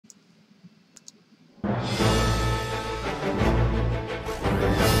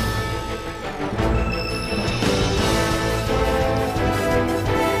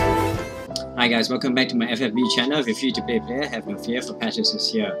Hi guys, welcome back to my FFBE channel. If you're free to play player, have no fear, for patches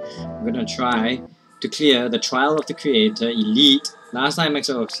is here. I'm gonna try to clear the Trial of the Creator Elite. Last time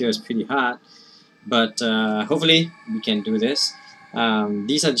Maxwell was here was pretty hard, but hopefully we can do this.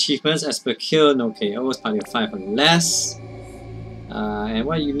 These are achievements: Esper kill, no KOs, party of 5 or less. And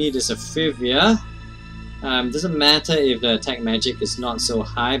what you need is a Frivia. Doesn't matter if the attack magic is not so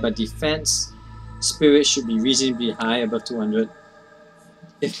high, but defense spirit should be reasonably high, above 200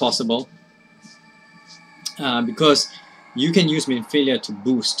 if possible. Because you can use Minfilia to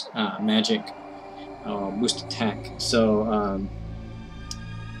boost magic or boost attack, so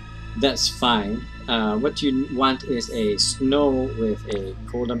that's fine. What you want is a Snow with a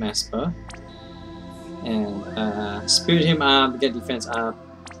Golden Esper, and spirit him up, get defense up.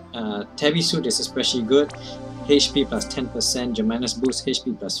 Tabby suit is especially good, HP plus 10%, Germanus boost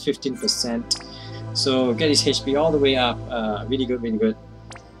HP plus 15%, so get his HP all the way up. Really good, really good.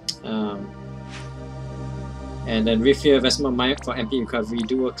 And then Rifia, Vesma Mike for MP recovery,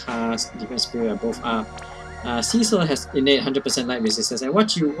 dual cast, defense spirit are both up. Cecil has innate 100% light resistance, and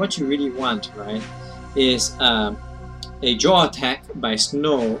what you really want, right, is a draw attack by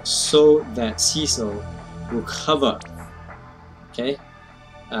Snow so that Cecil will cover. Okay,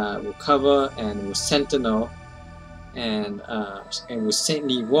 will cover and will sentinel and will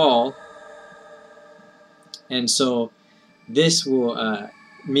saintly wall, and so this will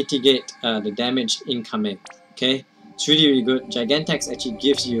mitigate the damage incoming. Okay, it's really, really good. Gigantex actually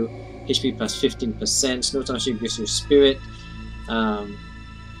gives you HP plus 15%. Snow Township gives you Spirit.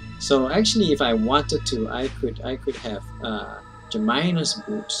 So actually, if I wanted to, I could have Germanus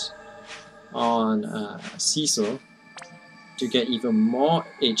boots on Cecil to get even more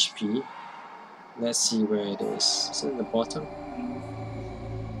HP. Let's see where it is. Is it at the bottom?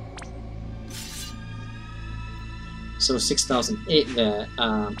 So 6008 there,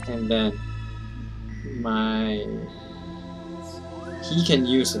 and then he can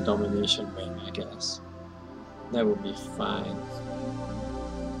use the domination ring, I guess. That would be fine.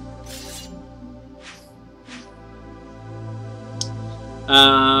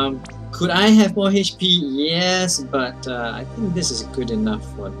 Could I have more HP? Yes, but I think this is good enough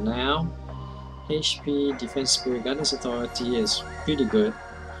for now. HP, Defense Spirit, Guardian's Authority is pretty good.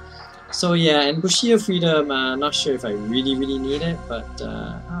 So yeah, and Bushido Freedom, not sure if I really need it, but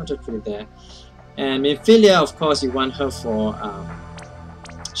I'll just put it there. And Minfilia, of course, you want her for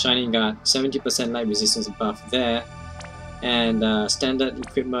Shining Guard, 70% light resistance buff there, and standard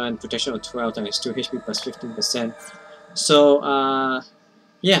equipment, protection of 12 times 2, HP plus 15%. So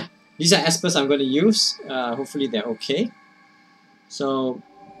yeah, these are Espers I'm going to use. Hopefully they're okay. So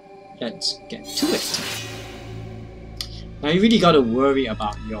let's get to it. Now you really got to worry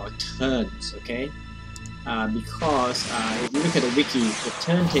about your turns, okay? Because if you look at the wiki, the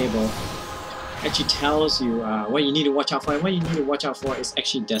turntable actually tells you what you need to watch out for, and what you need to watch out for is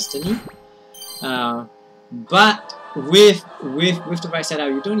actually Destiny. But with the right setup,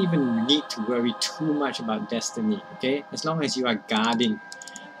 you don't even need to worry too much about Destiny, okay? As long as you are guarding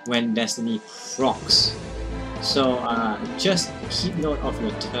when Destiny procs. So just keep note of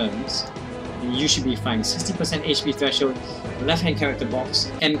your turns. You should be fine. 60% HP threshold, left hand character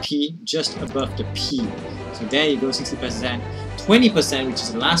box, MP just above the P. So there you go, 60%. 20%, which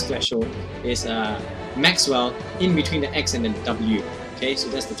is the last threshold, is Maxwell in between the X and the W. Okay, so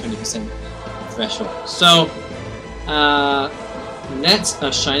that's the 20% threshold. So that's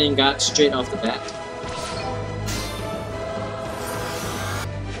a Shining Guard straight off the bat.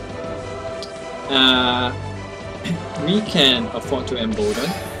 We can afford to embolden.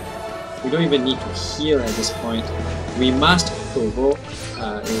 We don't even need to heal at this point. We must provoke.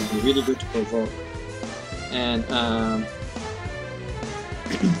 It would be really good to provoke. And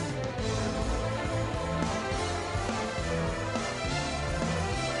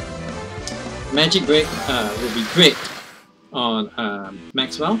Magic Break will be great on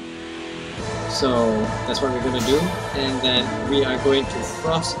Maxwell. So that's what we're going to do. And then we are going to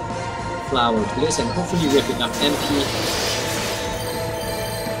Frost Flower Bliss, and hopefully we have enough MP.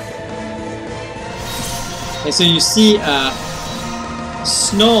 And so you see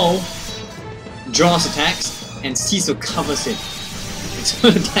Snow draws attacks and Cecil covers it. And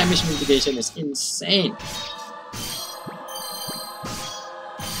so the damage mitigation is insane.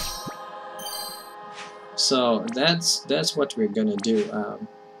 So that's what we're gonna do.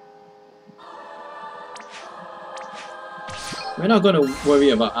 We're not gonna worry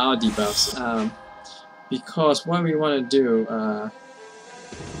about our debuffs because what we want to do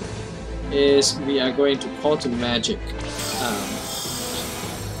is we are going to call to magic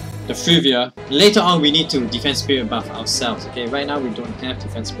the Frivia. Later on we need to defense spirit buff ourselves. Okay, right now we don't have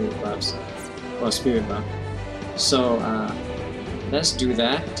defense spirit buffs. or spirit buff. So let's do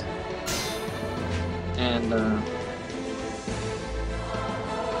that. And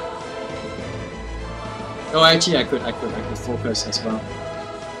oh, actually, I could focus as well.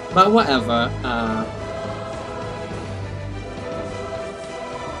 But whatever.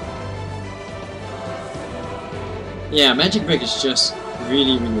 Yeah, Magic Break is just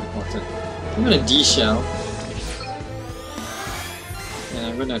really important. I'm gonna D-shell. And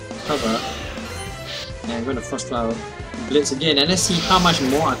I'm gonna cover. And I'm gonna Frost Flower Blitz again. And let's see how much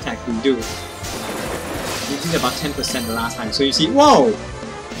more attack we do. We did about 10% the last time. So you see, whoa!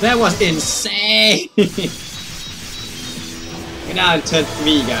 That was insane! We're now in turn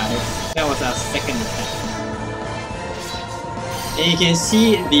 3, guys. That was our second attack. And you can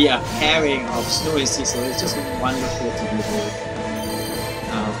see the pairing of Snow and Cecil. It's just wonderful to behold.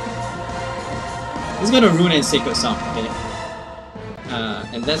 It's gonna Rune and Sacred Song, okay?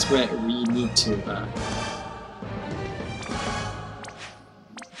 And that's where we need to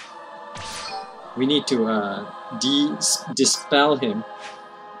dispel him.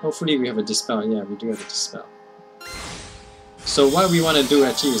 Hopefully we have a dispel. Yeah, we do have a dispel. So what we want to do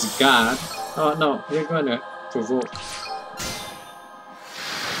actually is guard. Oh no, we're going to provoke.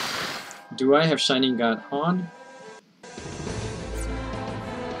 Do I have Shining Guard on?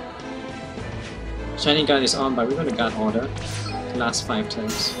 Shining Guard is on, but we're going to guard order. Last 5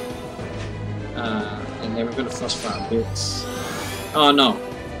 turns. And then we're going to Frost Flower Blitz. Oh no.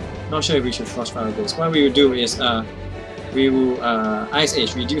 Not sure if we should Frost Flower Blitz. What we will do is we will Ice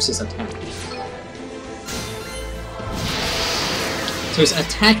Age, reduce his attack. So his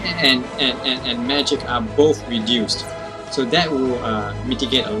attack and magic are both reduced. So that will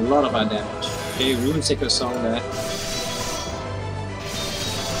mitigate a lot of our damage. Okay, Rune Sacred Song there.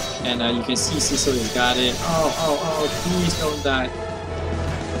 And you can see Cecil is guarded. Oh, please don't die.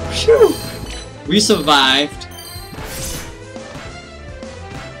 Phew! We survived.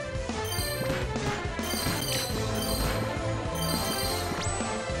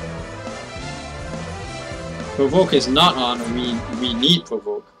 Provoke is not on, we need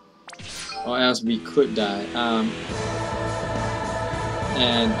Provoke. Or else we could die.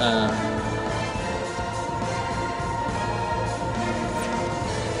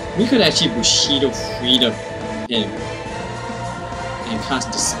 We could actually Bushido Freedom him and cast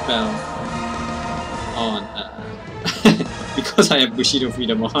Dispel on because I have Bushido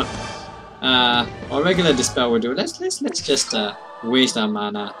Freedom on. Or regular Dispel will do. Let's just waste our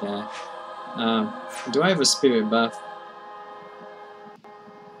mana there. Do I have a Spirit buff?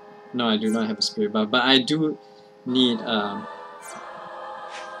 No, I do not have a Spirit buff, but I do need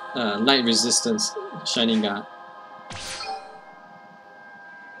Light Resistance Shining Guard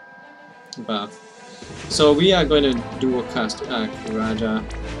buff. So we are going to dual cast Kuraja.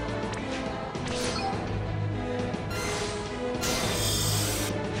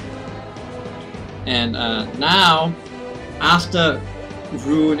 And now, after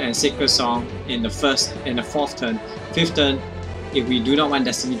Rune and Sacred Song in the 4th turn, 5th turn, if we do not want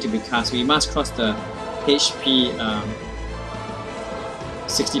Destiny to be cast, we must cross the HP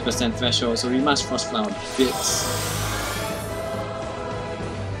 60% threshold, so we must Frost Flower Blitz.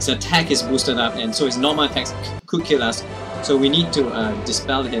 His attack is boosted up, and so his normal attacks could kill us, so we need to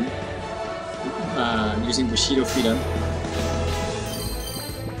dispel him using Bushido Freedom.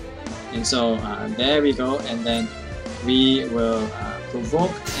 And so there we go, and then we will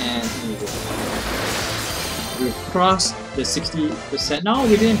provoke, and we'll cross the 60%. No,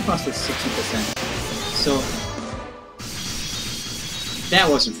 we didn't cross the 60%. So that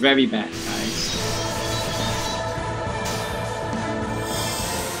was very bad, guys.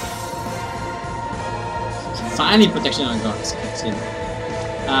 Finally, protection on gods kicks in.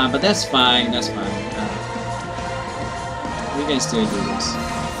 But that's fine. That's fine. We can still do this.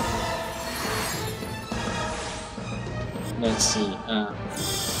 Let's see.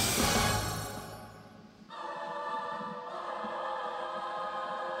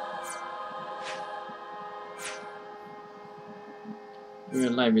 We're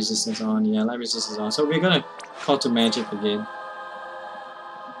Light Resistance on. Yeah, Light Resistance on. So we're gonna call to magic again.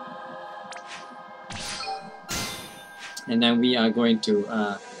 And then we are going to,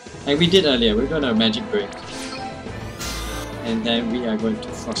 like we did earlier, we're gonna Magic Break. And then we are going to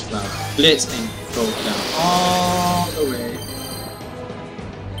Frost Flower Blitz and go down all the way.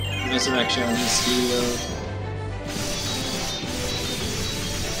 Resurrection is healed.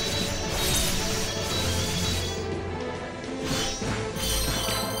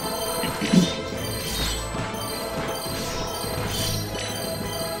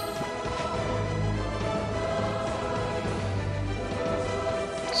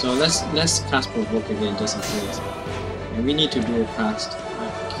 So let's cast provoke again just in case. And we need to do a cast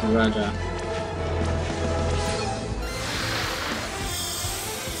Kiraja.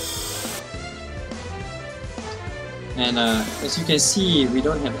 And as you can see, we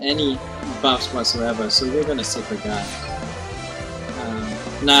don't have any buffs whatsoever, so we're gonna Sacred Guard.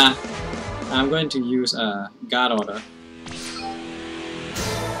 Nah, I'm going to use a Guard Order.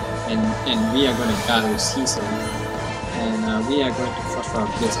 And we are going to guard with Cecil. And we are going to Frostfire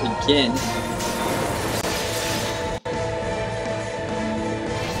our Blitz again.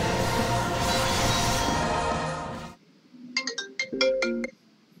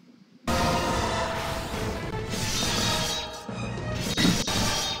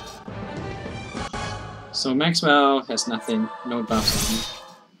 So Maxwell has nothing, no buffs on him.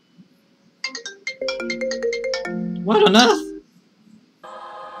 What on earth?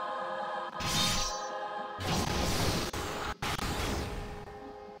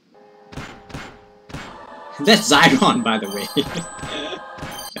 That's Zyron, by the way.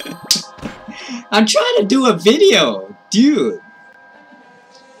 I'm trying to do a video, dude.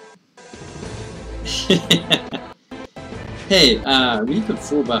 Hey, we could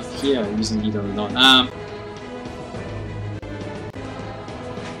full buff here using Leader alone.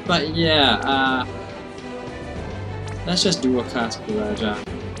 But yeah, let's just do a cast Kiraja.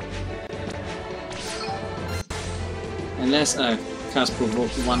 And let's cast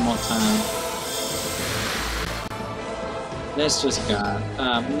Provoke one more time. Let's just guard.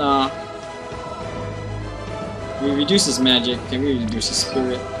 No. We reduce his magic. Can we reduce his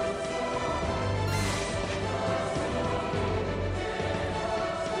spirit?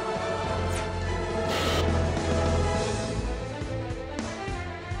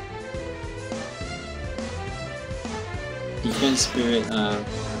 Defense spirit.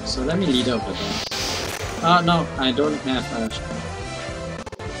 So let me lead over there. Oh no, I don't have a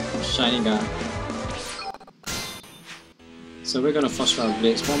Shining Guard. So we're gonna Frostfire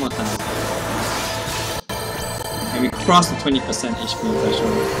Blades one more time. And we cross the 20% HP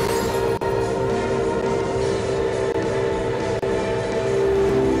threshold.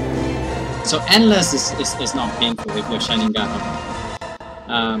 So Endless is not painful if you're Shining Guard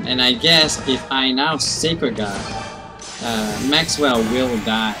on. And I guess if I now Sacred Guard, Maxwell will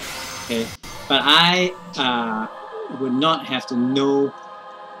die. Okay? But I would not have to know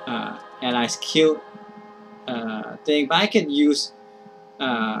allies killed thing, but I can use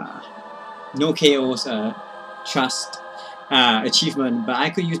no KO's trust achievement, but I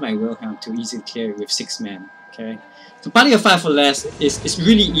could use my Wilhelm to easily clear it with 6 men. Okay, so Party of 5 for less is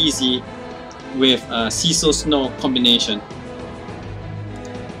really easy with Cecil Snow combination,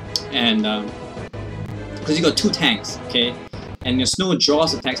 and because you got 2 tanks, okay, and your Snow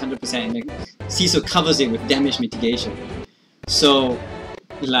draws attacks 100%, and then Cecil covers it with damage mitigation. So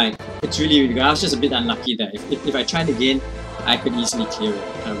like, it's really good. I was just a bit unlucky there. If I tried again, I could easily clear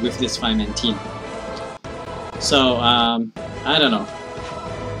it with this 5-man team. So, I don't know.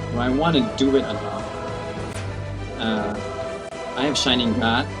 Do I want to do it or not? I have Shining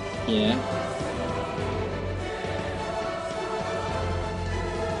Guard. Yeah.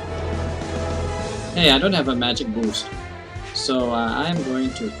 Hey, I don't have a magic boost. So, I'm going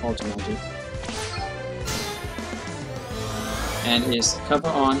to call to magic. And is cover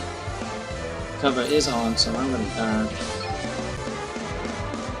on. Cover is on, so I'm going to guard.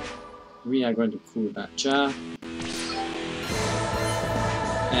 We are going to cool that jar.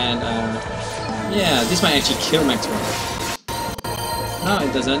 And yeah, this might actually kill Maxwell. No,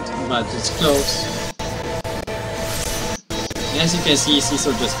 it doesn't, but it's close. And as you can see,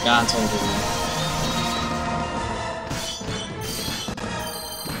 Cecil just guards all the way.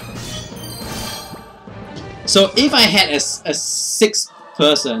 So if I had a 6th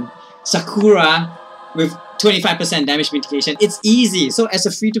person, Sakura, with 25% damage mitigation, it's easy. So as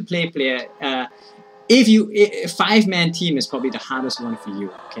a free-to-play player, if you 5-man team is probably the hardest one for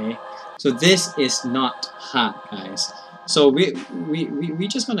you. Okay, so this is not hard, guys. So we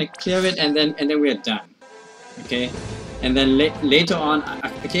just gonna clear it, and then we are done. Okay, and then later on,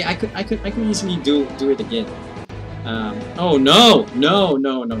 okay, I could easily do it again. Oh no.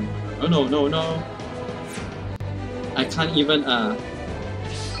 I can't even,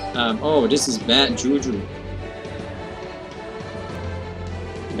 oh, this is bad juju.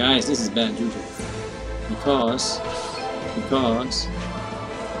 Guys, this is bad juju. Because,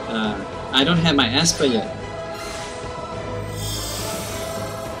 I don't have my Esper yet.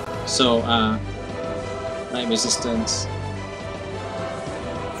 So, light resistance.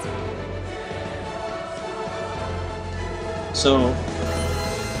 So,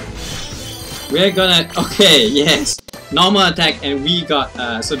 we're gonna, okay, yes. normal attack, and we got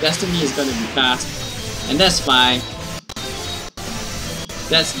so Destiny is gonna be cast, and that's fine.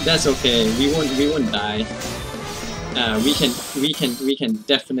 That's okay. We won't die. We can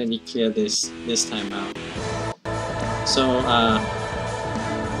definitely clear this time out. So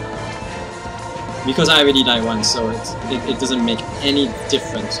because I already died once, so it doesn't make any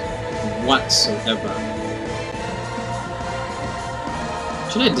difference whatsoever.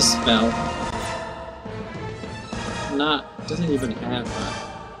 Should I dispel? Nah, doesn't even have that.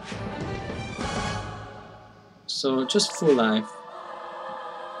 So just full life.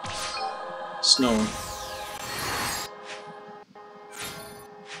 Snow.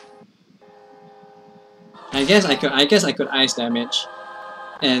 I guess I could ice damage,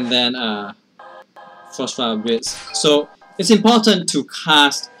 and then Frostfire Blitz. So it's important to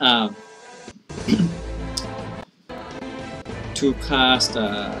cast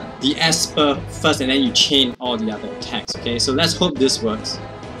the Esper first, and then you chain all the other attacks. Okay, so let's hope this works.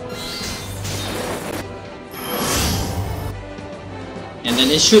 And then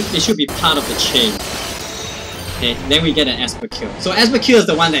it should be part of the chain. Okay, then we get an Esper kill. So Esper kill is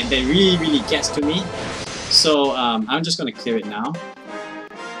the one that really gets to me. So I'm just gonna clear it now.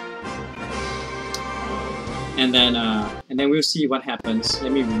 And then we'll see what happens.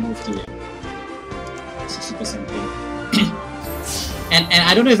 Let me remove the 60% thing. and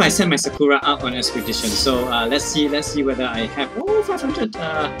I don't know if I sent my Sakura out on expedition. So let's see whether I have 500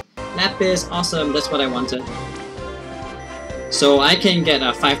 lapis. Awesome, that's what I wanted. So I can get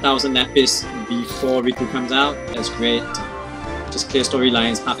 5,000 lapis before Rikku comes out. That's great. Just clear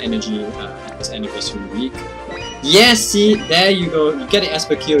storylines, half energy at this anniversary week. Yes, see, there you go. You get the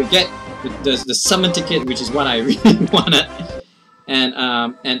Esper kill, you get the summon ticket, which is what I really wanted. And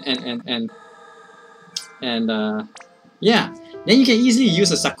yeah. Then you can easily use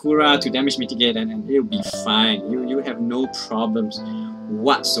a Sakura to damage mitigate, and it'll be fine. You have no problems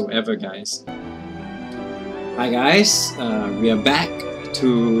whatsoever, guys. Hi guys, we are back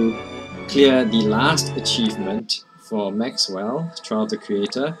to clear the last achievement for Maxwell, Trial of the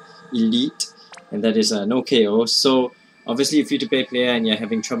Creator, Elite, and that is no KO. So obviously if you're a free-to-play player and you're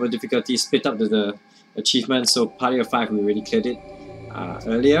having trouble difficulty, split up the achievement. So Party of 5 we already cleared it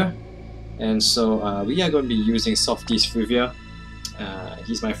earlier, and so we are going to be using Softy's Frivia.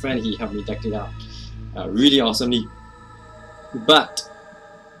 He's my friend, he helped me deck it out really awesomely. But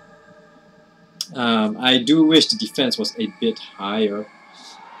I do wish the defense was a bit higher,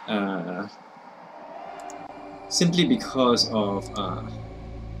 simply because of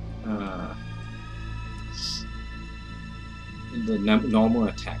the normal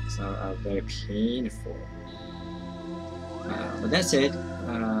attacks are very painful. But that's it.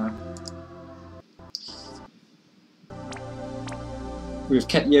 With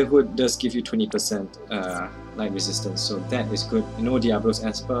Cat Earhood does give you 20% light resistance, so that is good. No Diablo's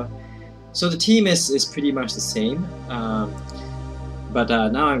Esper. So the team is pretty much the same, but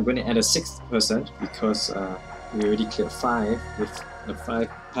now I'm going to add a 6th person because we already cleared 5 with the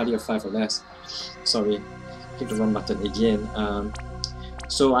party of 5 or less. Sorry, click the wrong button again.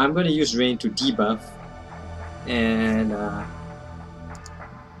 So I'm going to use Rain to debuff, and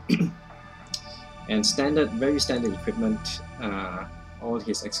and very standard equipment. All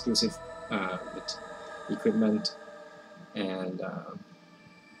his exclusive equipment, and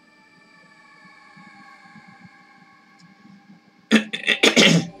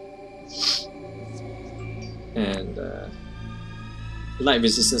and light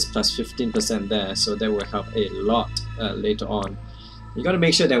resistance plus 15% there, so that will help a lot later on. You got to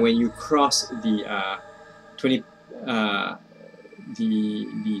make sure that when you cross the 30%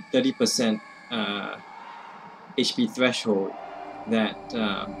 HP threshold, that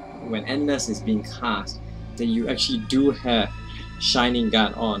when Endless is being cast, then you actually do have Shining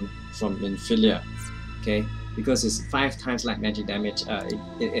Guard on from Infilia, okay? Because it's 5 times light magic damage,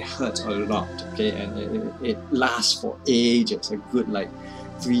 it hurts a lot, okay? And it lasts for ages, a good like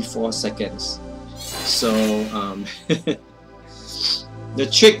 3-4 seconds. So the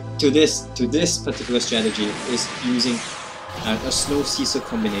trick to this particular strategy is using a Snow Caesar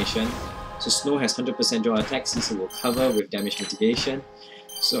combination. So Snow has 100% draw attack, Caesar will cover with damage mitigation.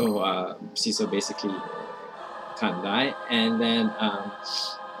 So Caesar basically can't die. And then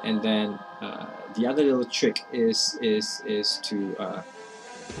the other little trick is to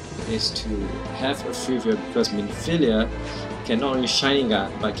have a Frivia, because Minfilia can not only Shining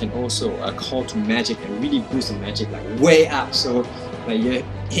Guard but can also call to magic and really boost the magic like way up. So like you're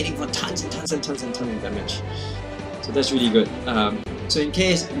hitting for tons and tons of damage. So that's really good. So in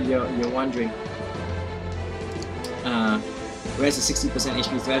case you're wondering, where's the 60%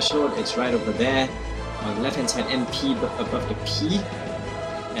 HP threshold? It's right over there. on the left hand side MP above the P,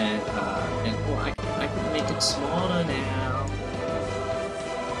 and oh, I can make it smaller now.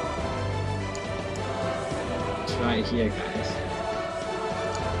 It's right here, guys.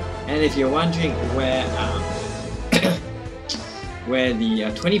 And if you're wondering where where the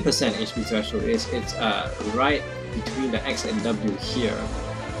 20% HP threshold is, it's right between the X and W here,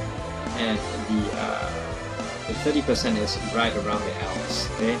 and the 30% is right around the L's.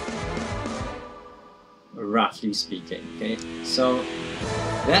 Okay, roughly speaking. Okay, so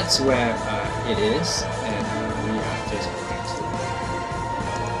that's where it is, and we are just going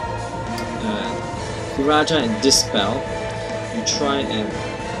to Kuraja and Dispel. You try and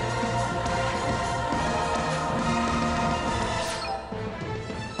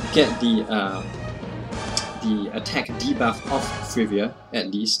get the attack debuff off Frivia at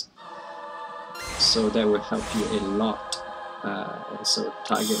least, so that will help you a lot. So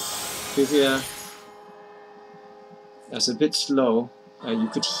target Frivia. That's a bit slow. You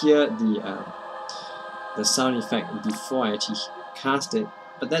could hear the sound effect before I actually cast it,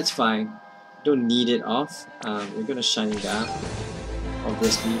 but that's fine. Don't need it off. We're gonna Sharingan,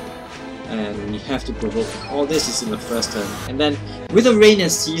 obviously, and we have to provoke. All this is in the first turn, and then with the Rain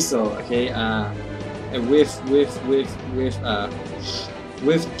and Cecil, okay, and with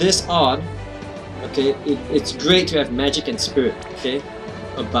this on, okay, it's great to have Magic and Spirit, okay,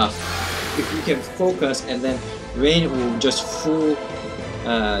 a buff. If you can focus, and then Rain will just full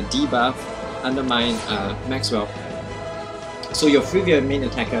debuff, undermine Maxwell. So your Frivia main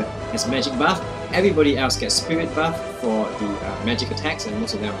attacker has Magic buff, everybody else gets Spirit buff for the magic attacks, and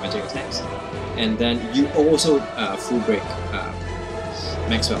most of them are magic attacks. And then you also full break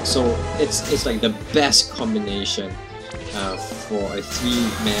Maxwell. So it's like the best combination for a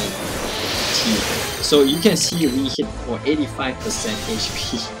 3-man team. So you can see we hit for 85%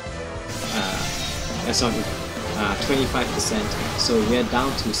 HP. Sorry, 25%. So we're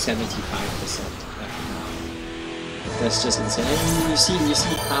down to 75%. That's just insane. And you see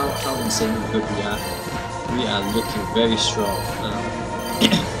how insane good we are. We are looking very strong.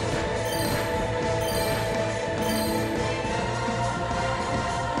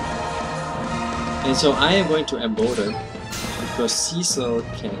 And so I am going to embolden because Cecil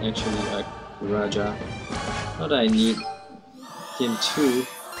can actually Raja. Not that I need him too.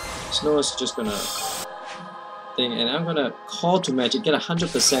 Snow is just gonna thing, and I'm gonna call to magic, get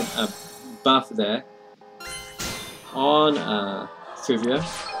 100% buff there on Frivia,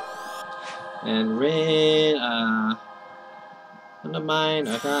 and Rain undermine.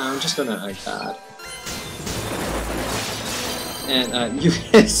 Okay, I'm just gonna guard, and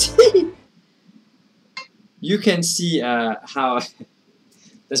you can see how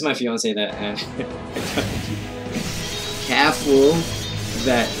that's my fiance that careful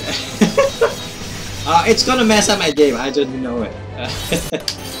that it's gonna mess up my game. I just know it.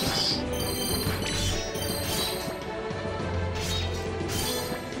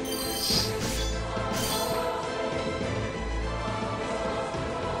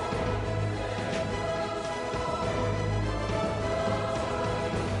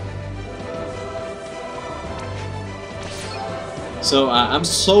 So I'm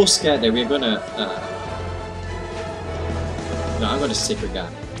so scared that we're gonna no, I'm gonna Sacred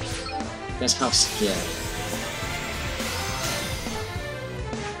Guard. That's how scared.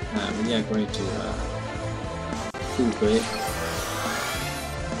 We are going to full break.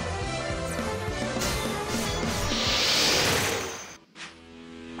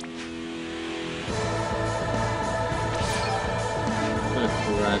 I'm gonna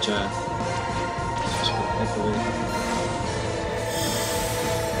Kuraja. Just protect away.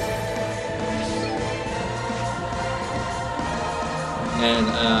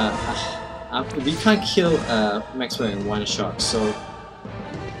 And we can't kill Maxwell in one shot, so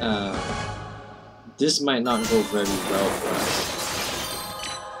this might not go very well for us.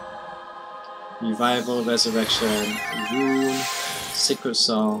 Revival, Resurrection, Rune, Secret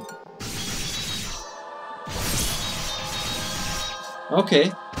Song.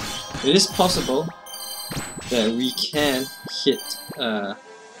 Okay, it is possible that we can hit,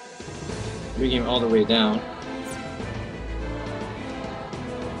 bring him all the way down.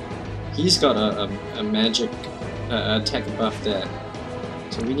 He's got a magic attack buff there,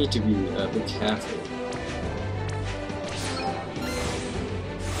 so we need to be a bit careful.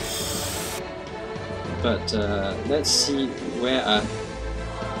 But let's see where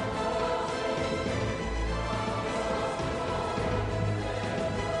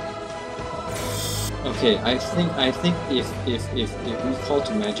okay, I think if we call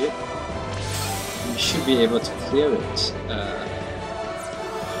to magic, we should be able to clear it.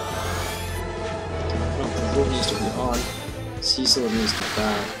 Boat needs to be on. Cecil needs to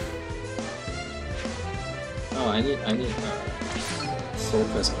die. Oh, I need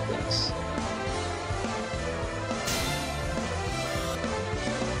focus on this.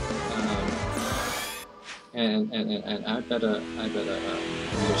 And I better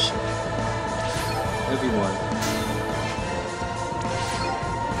unleash everyone.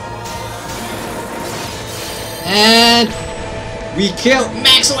 And we killed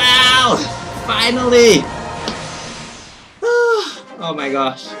Maxwell! Finally! Oh my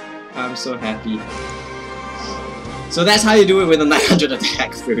gosh, I'm so happy. So that's how you do it with a 900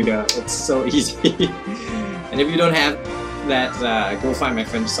 attack figure. It's so easy. And if you don't have that, go find my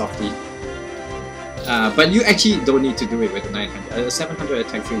friend Softy. But you actually don't need to do it with the 900. A 700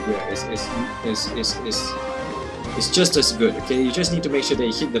 attack figure is just as good. Okay, you just need to make sure that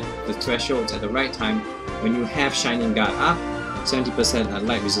you hit the thresholds at the right time when you have Shining Guard up, 70%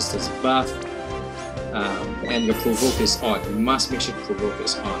 light resistance buff, and your provoke is on. You must make sure the provoke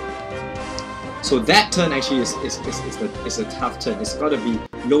is on. So that turn actually is a tough turn. It's got to be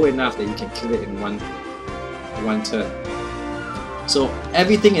low enough that you can kill it in one turn. So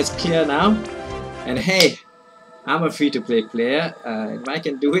everything is clear now. And hey, I'm a free-to-play player. If I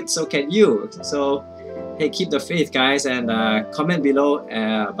can do it, so can you. So hey, keep the faith, guys, and comment below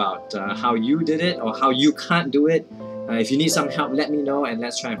about how you did it or how you can't do it. If you need some help, let me know, and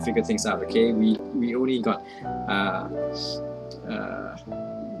let's try and figure things out. Okay, we only got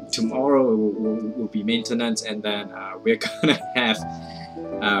tomorrow will be maintenance, and then we're gonna have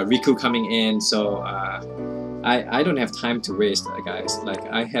Rikku coming in. So I don't have time to waste, guys. Like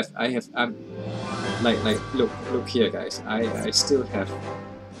I'm look here, guys. I still have.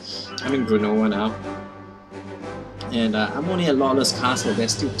 I'm in Granola now, and I'm only at Lawless Castle.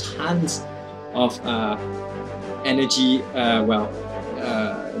 There's still tons of energy,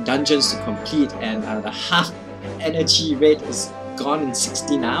 dungeons to complete, and the half energy rate is gone in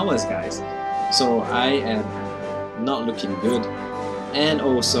 16 hours, guys. So I am not looking good, and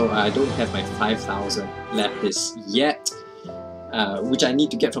also I don't have my 5,000 lapis yet, which I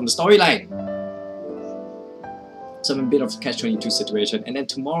need to get from the storyline. So I'm in a bit of catch-22 situation. And then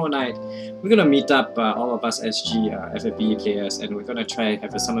tomorrow night, we're gonna meet up, all of us SG FFBE players, and we're gonna try and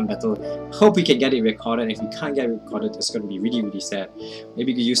have a summon battle. Hope we can get it recorded. If we can't get it recorded, it's gonna be really sad.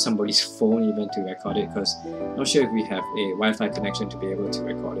 Maybe we could use somebody's phone even to record it, because I'm not sure if we have a Wi-Fi connection to be able to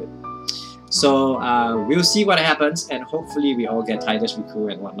record it. So we'll see what happens, and hopefully we all get Tidus,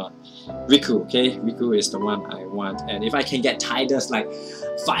 Rikku, and whatnot. Rikku, okay? Rikku is the one I want, and if I can get Tidus, like,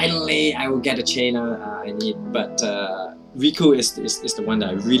 finally I will get a chainer I need. But Rikku is the one that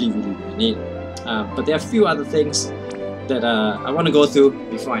I really need. But there are a few other things that I want to go through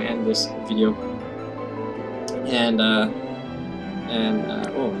before I end this video. And oh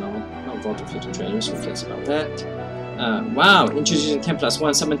no, not Vault of Hidden Treasures. Who cares about that? Wow, introducing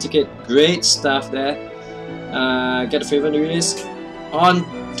 10+1 summon ticket, great stuff there. Get a favorite release on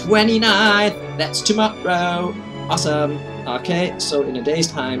 29th, that's tomorrow. Awesome. Okay, so in a day's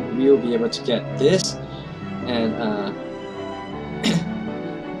time we'll be able to get this. And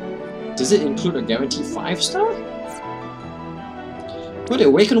does it include a guaranteed 5-star? What, the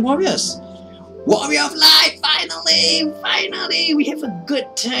Awakened Warriors? Warrior of Light! Finally! We have a good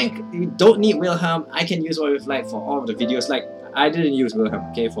tank! We don't need Wilhelm. I can use Warrior of Light for all of the videos. Like, I didn't use Wilhelm,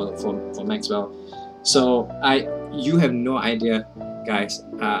 okay, for Maxwell. So, you have no idea, guys.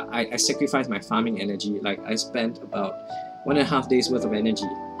 I sacrificed my farming energy. Like, I spent about 1.5 days worth of energy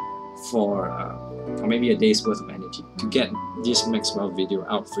for, or maybe a day's worth of energy to get this Maxwell video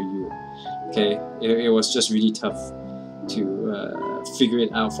out for you. Okay, it was just really tough to figure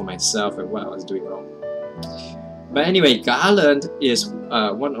it out for myself and what I was doing wrong. But anyway, Garland is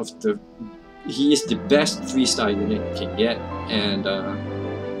one of the... he is the best 3-star unit you can get, and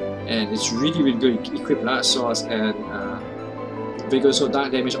it's really good. Equip large swords and vigor, so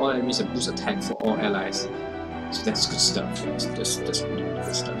dark damage all enemies and boost attack for all allies. So that's good stuff, guys. That's really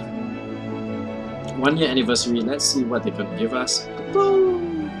good stuff. 1 year anniversary. Let's see what they're gonna give us.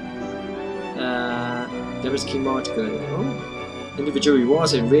 Boom! Damage King Mode. Oh, individual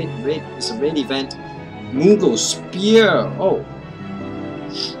rewards and raid. It's a raid event. Moogle Spear. Oh,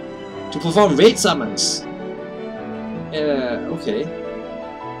 to perform raid summons. Okay.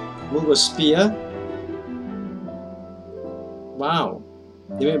 Moogle Spear. Wow.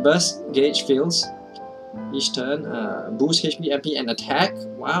 Limit burst gauge fills each turn. Boost HP, MP, and attack.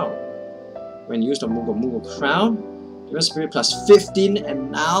 Wow. When used on Moogle Crown. Demon Spirit plus 15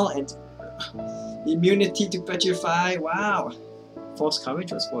 and now and immunity to petrify. Wow. Force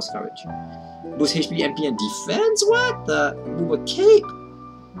courage? What's force courage? Boost HP, MP, and defense? What? The Moogle Cape?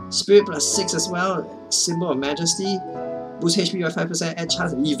 Spirit +6 as well, Symbol of Majesty. Boost HP by 5%, add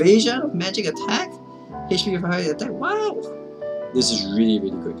chance of evasion of magic attack. HP by 5 attack. Wow! This is really,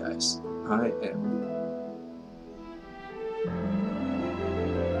 really good, guys. I am.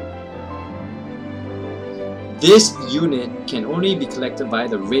 This unit can only be collected by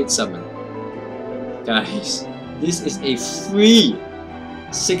the raid summon. Guys, this is a free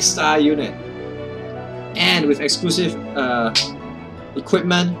 6-star unit. And with exclusive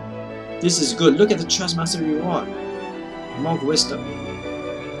equipment, this is good. Look at the Trustmaster reward. Monk Wisdom.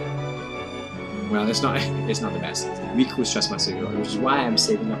 Well, it's not the best. Riku's Trustmaster reward, which is why I'm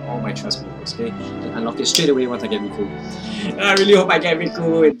saving up all my trust moves, okay? To unlock it straight away once I get Riku. I really hope I get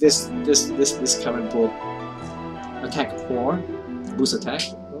Riku with this current pull. Attack 4, boost attack.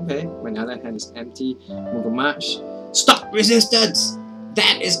 Okay, when the other hand is empty. Mugomash. Stop resistance!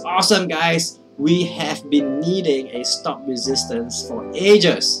 That is awesome, guys! We have been needing a stop resistance for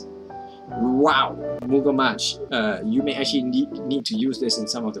ages. Wow, Mugomash. You may actually need to use this in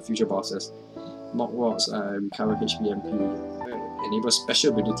some of the future bosses. Mock Walks, recover HP MP. Enable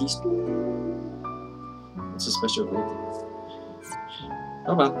special abilities. It's a special ability.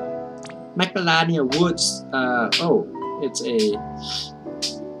 Oh well. Macbellania Woods. Oh, it's a.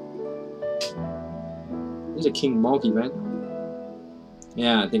 Is it King Mog event?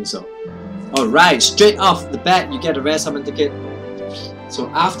 Yeah, I think so. Alright, straight off the bat, you get a rare summon ticket. So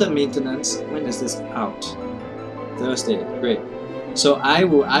after maintenance, when is this out? Thursday. Great. So I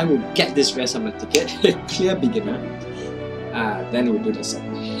will get this rare summon ticket. Clear beginner. Then we'll do the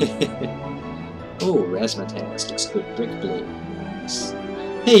summon. Oh, Razmataz looks good. Brickblade. Nice.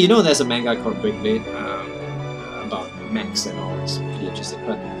 Hey, you know there's a manga called Brickblade about Max and all. It's pretty interesting.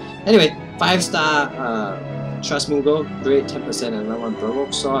 But anyway, 5-star Trust Mugo, great 10% and level 1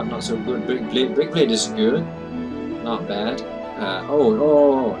 Baroque Sword, not so good. Brickblade. Brickblade is good, not bad.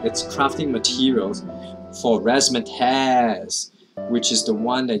 It's crafting materials for Razmataz, which is the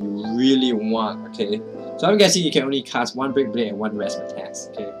one that you really want. Okay, so I'm guessing you can only cast 1 Brickblade and 1 Razmataz.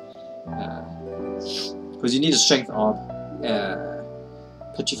 Okay, because you need the strength of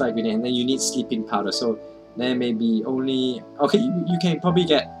Petrified Grenade, and then you need Sleeping Powder. So there may be only you can probably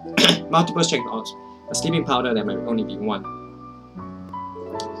get multiple strength odds. A Sleeping Powder, there might only be 1.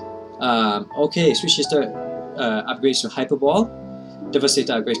 Okay, Switch Sister upgrades to Hyperball.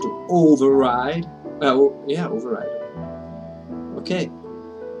 Devastator upgrades to Override. Yeah, Override. Okay,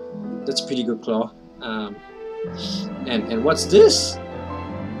 that's a pretty good claw. And what's this?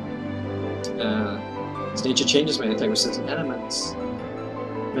 Its nature changes when attack with certain elements.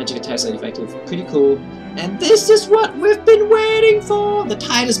 Magic attacks are effective. Pretty cool. And this is what we've been waiting for! The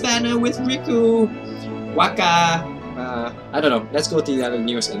Tidus banner with Rikku! Waka! I don't know. Let's go to the other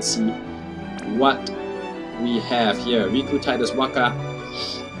news and see what we have here. Rikku, Tidus, Waka.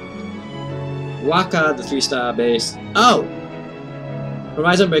 Waka, the 3-star base. Oh!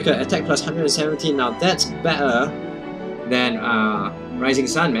 Horizon Breaker, attack plus 117. Now that's better than Rising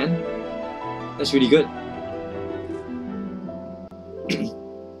Sun, man. That's really good.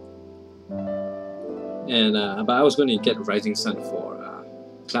 And but I was going to get Rising Sun for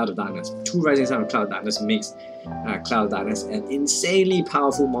Cloud of Darkness. 2 Rising Sun of Cloud of Darkness makes Cloud of Darkness an insanely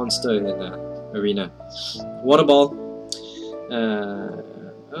powerful monster in Arena. Water Ball.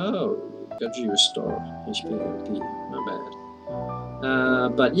 Oh, Gudry Restore HP MP. Not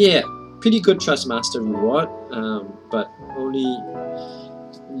bad. But yeah, pretty good Trustmaster reward. But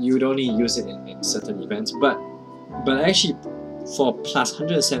you'd only use it in certain events. But actually, for plus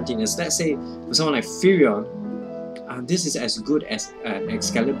 117, as let's say for someone like Furion, this is as good as an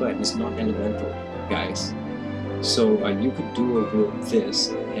Excalibur and it's not elemental, guys. So you could duo wield this,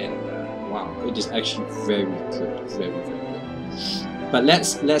 and wow, it is actually very good, very good. But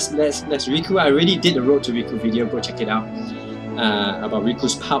let's Rikku. I already did the Road to Rikku video. Go check it out about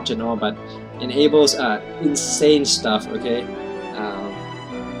Riku's pouch and all. But enables insane stuff. Okay.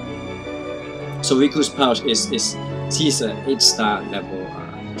 So Riku's pouch is he's an 8-star level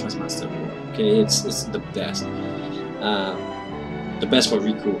Trustmaster. Okay, it's the best. The best for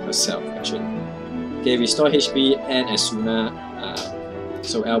Rikku herself, actually. Okay, restore HP and Asuna.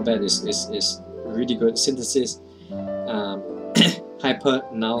 So Albert is really good. Synthesis, Hyper,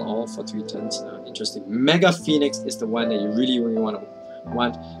 Null, all for 3 turns. Interesting. Mega Phoenix is the one that you really want.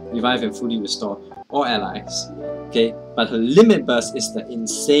 Revive and fully restore all allies. Okay, but her Limit Burst is the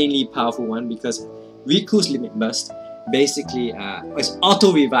insanely powerful one because Riku's Limit Burst basically is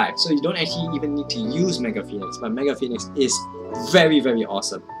auto revive, so you don't actually even need to use Mega Phoenix. But Mega Phoenix is very, very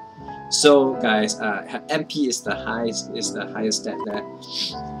awesome. So guys, her MP is the highest stat there.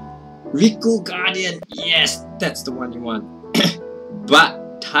 Rikku Guardian, yes, that's the one you want.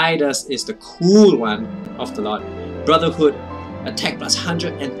 But Tidus is the cool one of the lot. Brotherhood, attack plus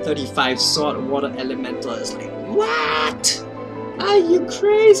 135, sword, water elemental. Is like, what? Are you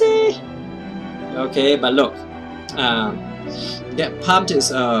crazy? Okay, but look, get pumped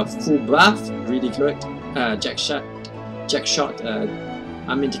is a full buff, really good. Jack shot,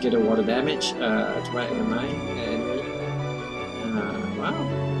 unmitigated water damage, to right in the mind. Wow,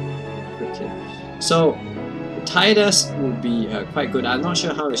 okay. So Tidus will be quite good. I'm not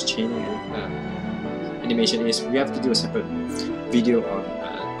sure how his chaining animation is. We have to do a separate video on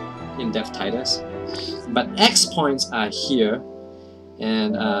in-depth Tidus. But X points are here,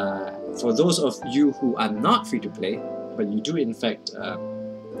 and for those of you who are not free to play, but you do in fact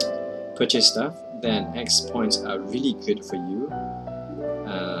purchase stuff, then X points are really good for you.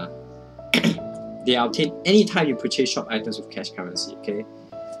 They are obtained anytime you purchase shop items with cash currency. Okay,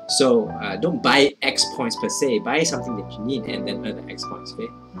 so don't buy X points per se. Buy something that you need and then earn the X points. Okay,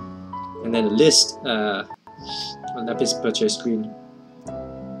 and then the list on Lapis purchase screen.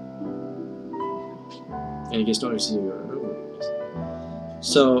 And you can start to see your.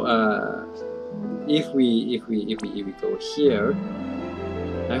 So if we go here,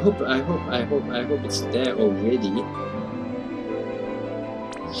 I hope it's there already.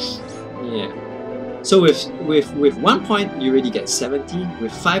 Yeah. So with 1 point you already get 70.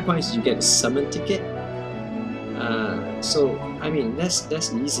 With 5 points you get a summon ticket. So I mean that's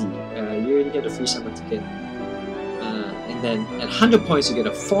easy. You already get a free summon ticket. And then at 100 points you get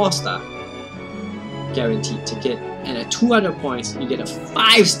a 4-star guaranteed ticket, and at 200 points you get a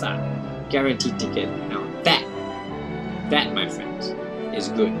 5-star guaranteed ticket. Now that my friends is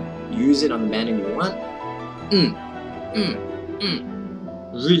good. Use it on the banner you want.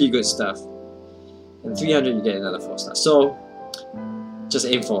 Really good stuff. And 300 you get another 4-star. So just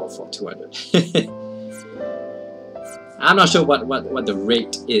aim for 200. I'm not sure what the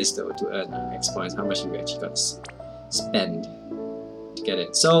rate is though to earn X points. How much you actually got to spend to get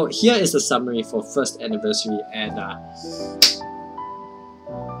it. So here is the summary for first anniversary, and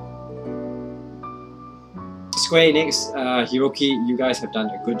Square Enix, Hiroki, you guys have done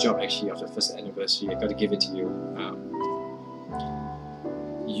a good job actually of the first anniversary. I gotta give it to you.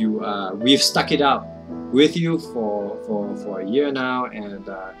 We've stuck it out with you for a year now, and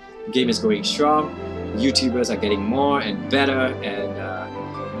the game is going strong. YouTubers are getting more and better, and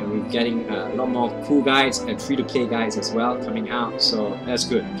we're getting a lot more cool guides and free-to-play guides as well coming out, so that's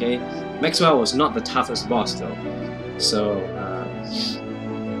good. Okay, Maxwell was not the toughest boss though, so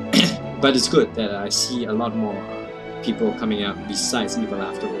but it's good that I see a lot more people coming out besides Evil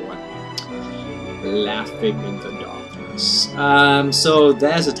After 1. Laughing in the darkness. So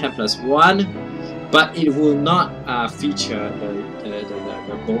there's a 10+1, but it will not feature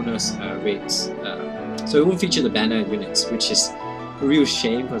the bonus rates. So it won't feature the banner units, which is a real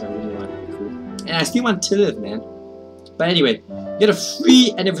shame because I really want it cool. And I still want Tidus, man. But anyway, get a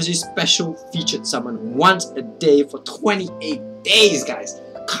free anniversary special featured summon once a day for 28 days, guys.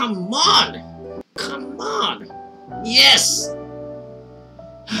 Come on! Come on! Yes!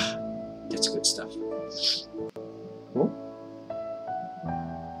 That's good stuff. Oh?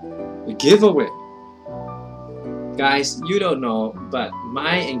 A giveaway. Guys, you don't know, but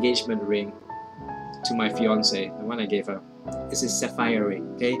my engagement ring to my fiance, the one I gave her, is a sapphire ring.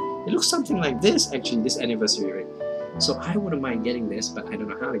 Okay, it looks something like this actually, this anniversary ring. So I wouldn't mind getting this, but I don't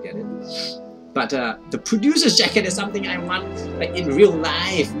know how to get it. But the producer's jacket is something I want, like in real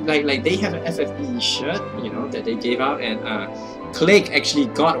life. Like they have an FFBE shirt, you know, that they gave out, and Clegg actually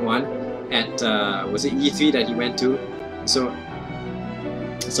got one at was it E3 that he went to. So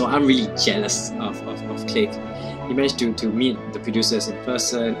I'm really jealous of Clegg. He managed to meet the producers in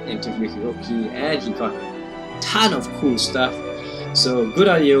person, interview Hiroki, and he got a ton of cool stuff. So good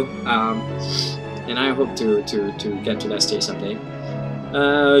on you, and I hope to get to that stage someday.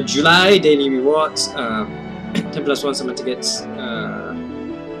 July daily rewards, 10+1 summon tickets on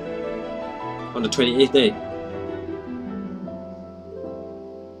the 28th day.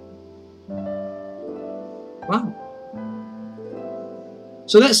 Wow.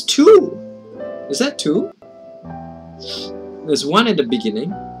 So that's 2. Is that 2? There's one at the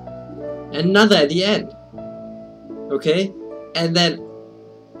beginning, another at the end. Okay? And then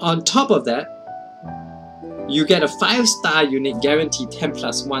on top of that, you get a 5-star unit guaranteed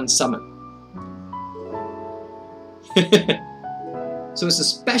 10+1 summon. So it's a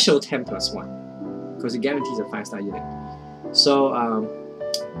special 10+1 because it guarantees a 5-star unit. So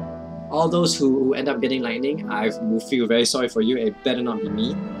all those who end up getting lightning, I will feel very sorry for you. It better not be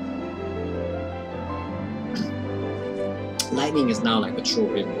me. Lightning is now like a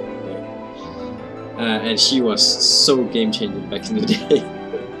troll in, and she was so game changing back in the day.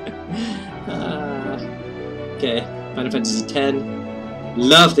 Okay, Final Fantasy X.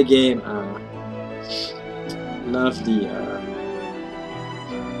 Love the game. Love the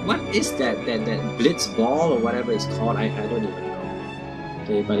what is that Blitz Ball or whatever it's called? I don't even know.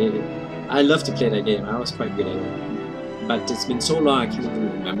 Okay, but I love to play that game. I was quite good at it. But it's been so long I can't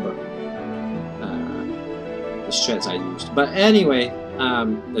even remember the strats I used. But anyway,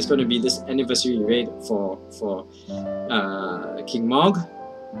 there's going to be this anniversary raid for King Mog,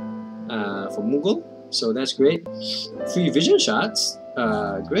 for Moogle. So that's great. Free vision shots.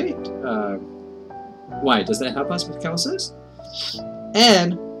 Great. Why? Does that help us with Kelsers?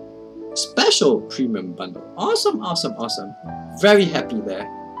 And special premium bundle. Awesome, awesome, awesome. Very happy there.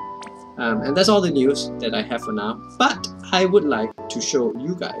 And that's all the news that I have for now. But I would like to show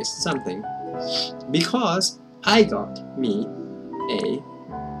you guys something, because I got me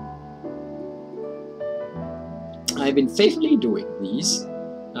I've been faithfully doing these,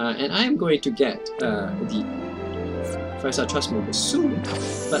 and I am going to get the 5-star Trust Mobile soon.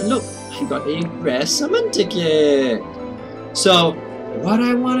 But look, I got a rare summon ticket. So what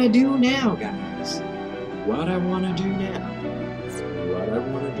I want to do now, guys, what I want to do now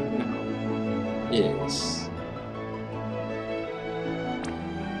is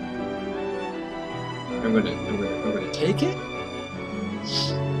I'm gonna take it.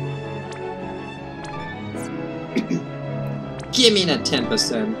 Give me that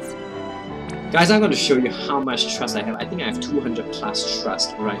 10%. Guys, I'm going to show you how much trust I have. I think I have 200 plus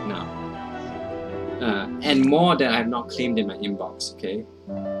trust right now. And more that I have not claimed in my inbox, okay?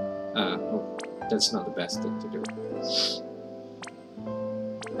 Oh, that's not the best thing to do.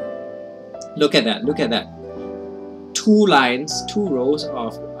 Look at that, look at that. 2 lines, 2 rows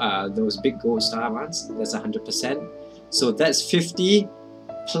of those big gold star ones. That's 100%. So that's 50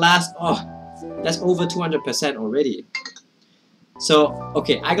 plus, oh, that's over 200% already. So,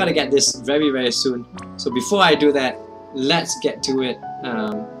 okay, I gotta get this very, very soon. So before I do that, let's get to it.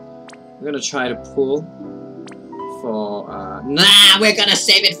 I'm gonna try to pull for, nah, we're gonna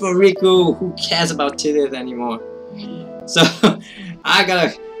save it for Rikku. Who cares about Tidus anymore? So, I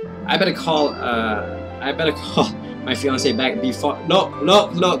better call my fiance back before. Look,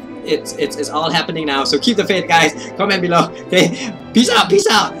 it's all happening now. So keep the faith, guys. Comment below. Okay, peace out.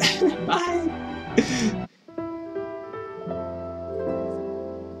 Bye.